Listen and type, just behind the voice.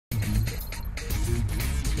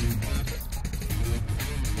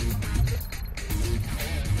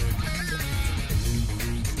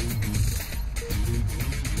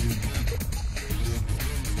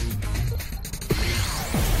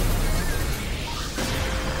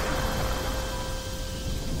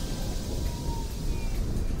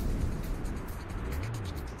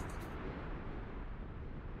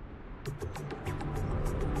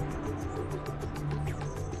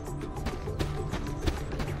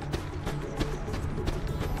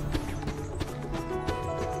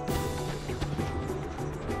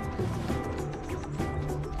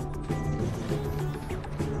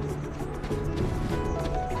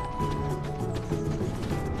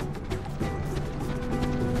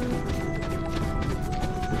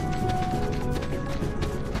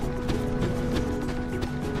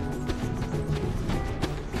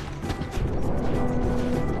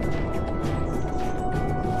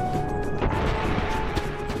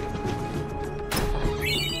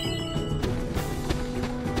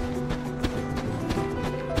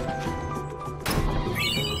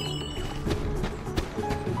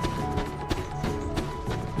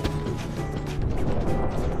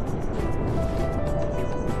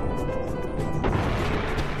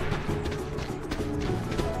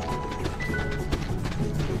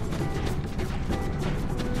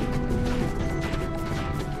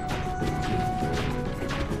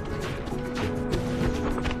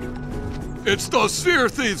It's those sphere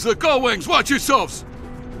thieves, the Gull-Wings! Watch yourselves!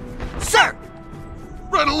 Sir!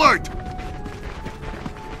 Red alert!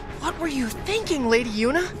 What were you thinking, Lady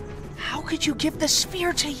Una? How could you give the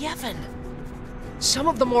sphere to Yevon? Some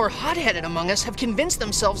of the more hot-headed among us have convinced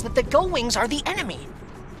themselves that the Gull-Wings are the enemy.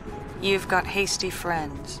 You've got hasty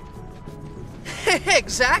friends.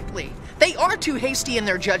 Exactly. They are too hasty in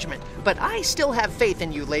their judgment, but I still have faith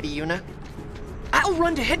in you, Lady Una. I'll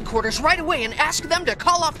run to headquarters right away and ask them to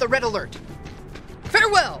call off the red alert.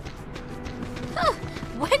 Farewell!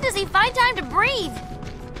 When does he find time to breathe?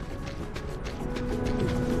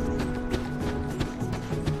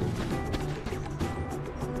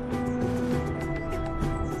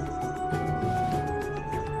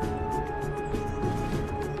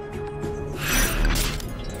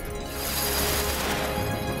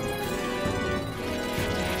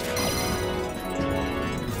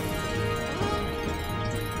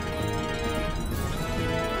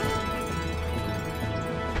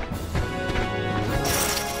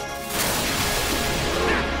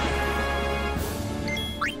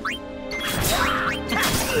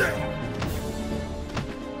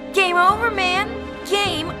 Game over, man.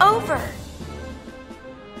 Game over.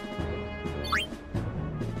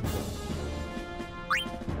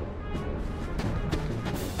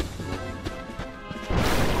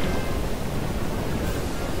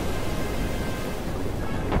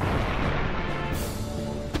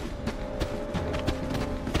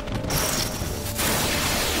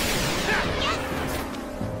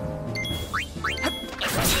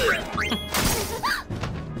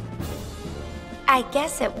 I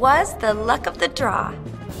guess it was the luck of the draw.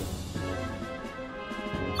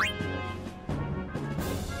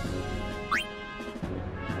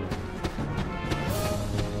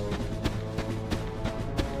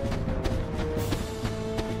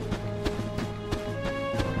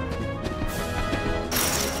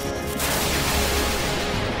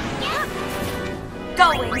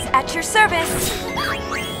 Gull-Wings at your service.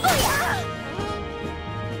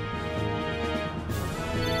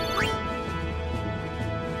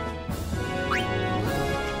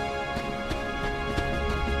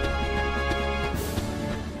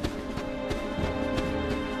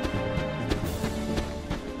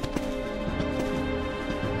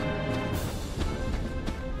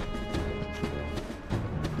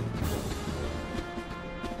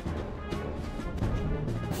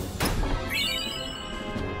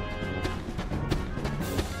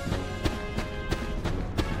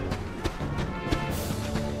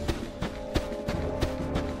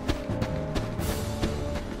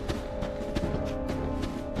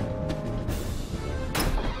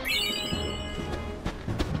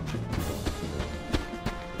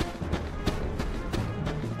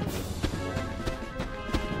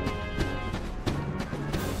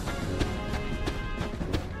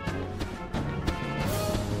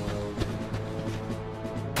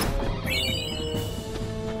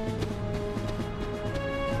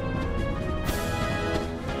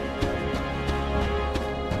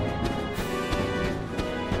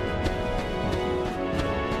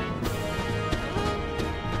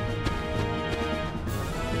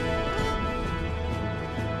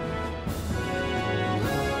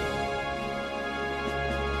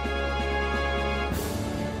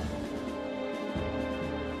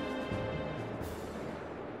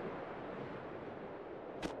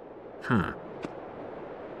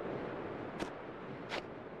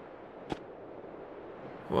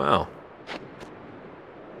 Well,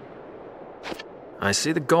 I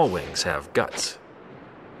see the Gull-Wings have guts.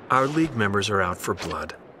 Our League members are out for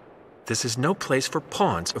blood. This is no place for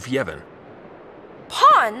pawns of Yevon.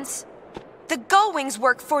 Pawns? The gull wings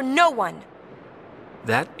work for no one.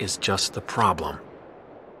 That is just the problem.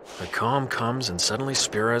 The calm comes and suddenly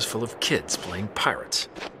Spira is full of kids playing pirates.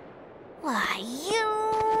 Why, you...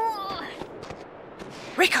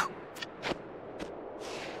 Riku!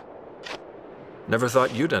 Never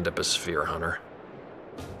thought you'd end up a sphere hunter.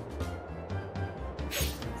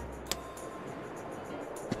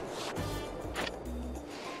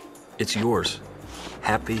 It's yours.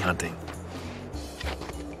 Happy hunting.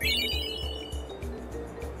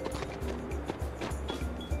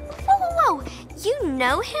 Whoa, whoa, whoa! You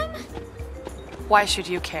know him? Why should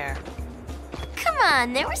you care? Come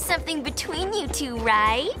on, there was something between you two,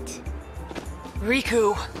 right?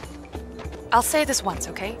 Riku! I'll say this once,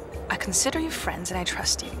 okay? I consider you friends and I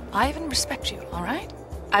trust you. I even respect you, alright?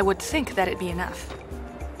 I would think that'd be enough.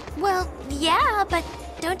 Well, yeah, but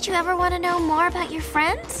don't you ever want to know more about your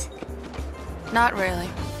friends? Not really.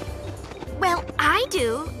 Well, I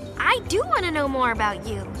do. I do want to know more about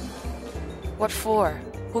you. What for?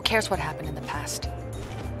 Who cares what happened in the past?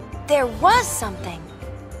 There was something.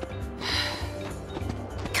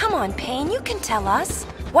 Come on, Pain, you can tell us.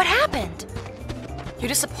 What happened? You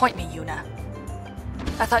disappoint me, Yuna.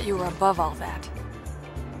 I thought you were above all that.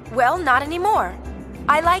 Well, not anymore.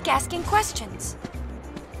 I like asking questions.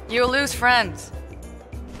 You'll lose friends.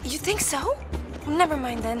 You think so? Never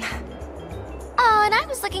mind then. Oh, and I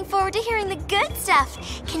was looking forward to hearing the good stuff.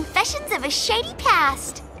 Confessions of a shady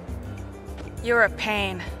past. You're a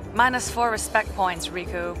pain. -4 respect points,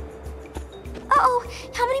 Riku. Uh-oh,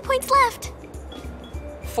 how many points left?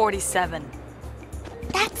 47.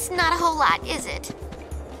 That's not a whole lot, is it?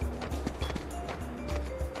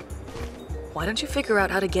 Why don't you figure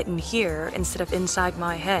out how to get in here instead of inside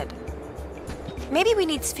my head? Maybe we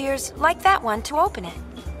need spheres like that one to open it.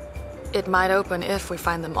 It might open if we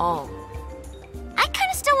find them all. I kind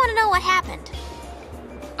of still want to know what happened.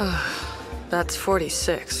 That's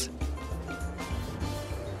 46.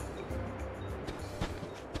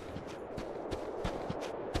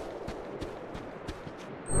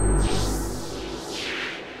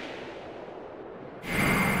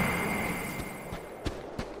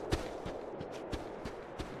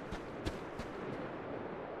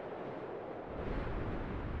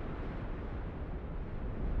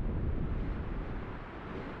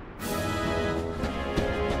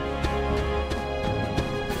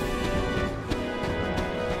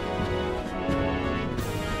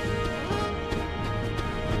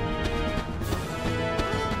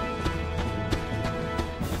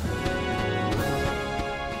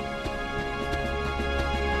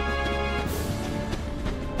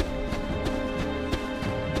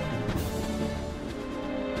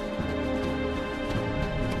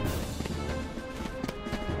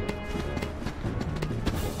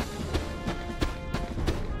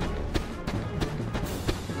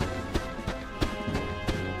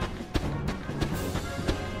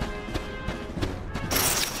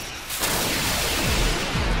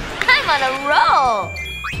 On a roll.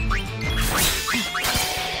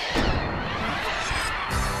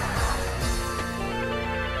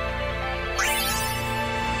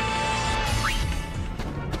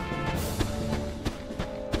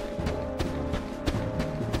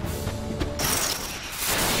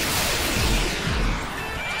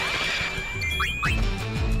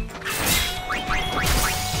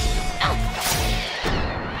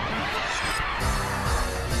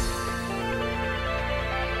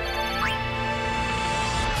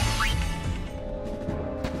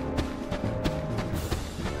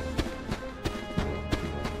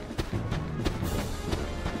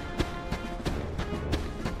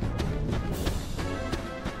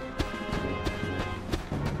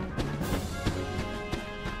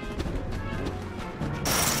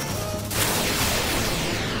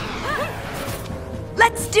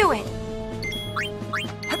 Let's do it!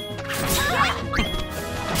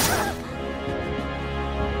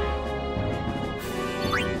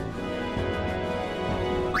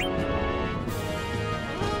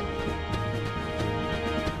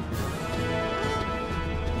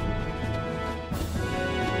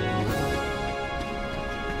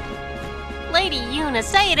 Lady Yuna,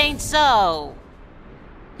 say it ain't so.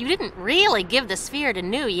 You didn't really give the sphere to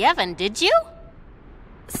Néo-Yevon, did you?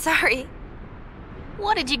 Sorry.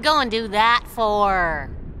 What did you go and do that for?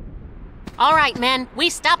 All right, men, we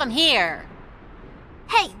stop him here.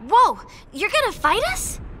 Hey, whoa! You're gonna fight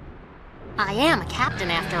us? I am a captain,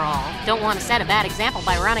 after all. Don't want to set a bad example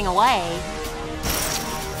by running away.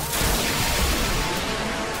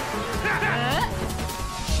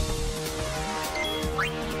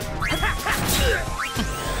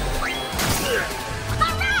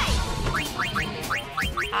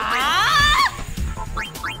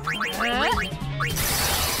 All right!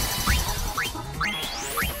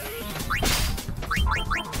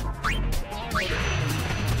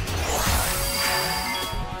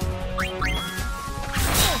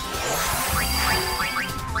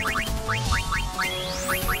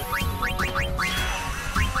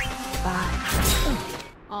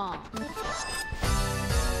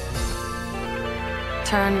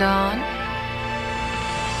 Turned on?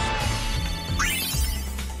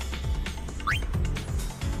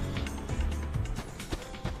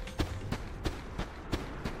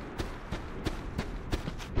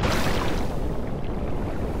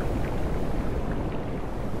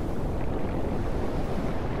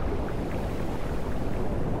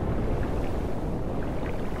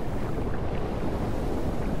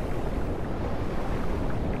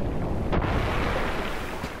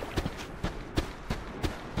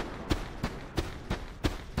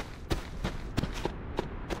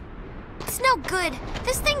 No good.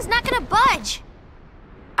 This thing's not gonna budge.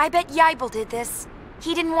 I bet Yibel did this.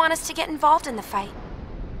 He didn't want us to get involved in the fight.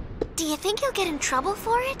 Do you think he'll get in trouble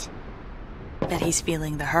for it? Bet he's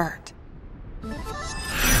feeling the hurt.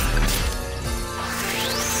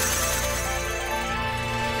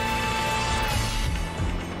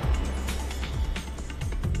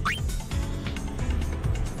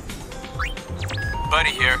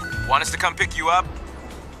 Buddy here. Want us to come pick you up?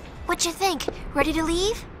 What you think? Ready to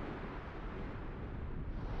leave?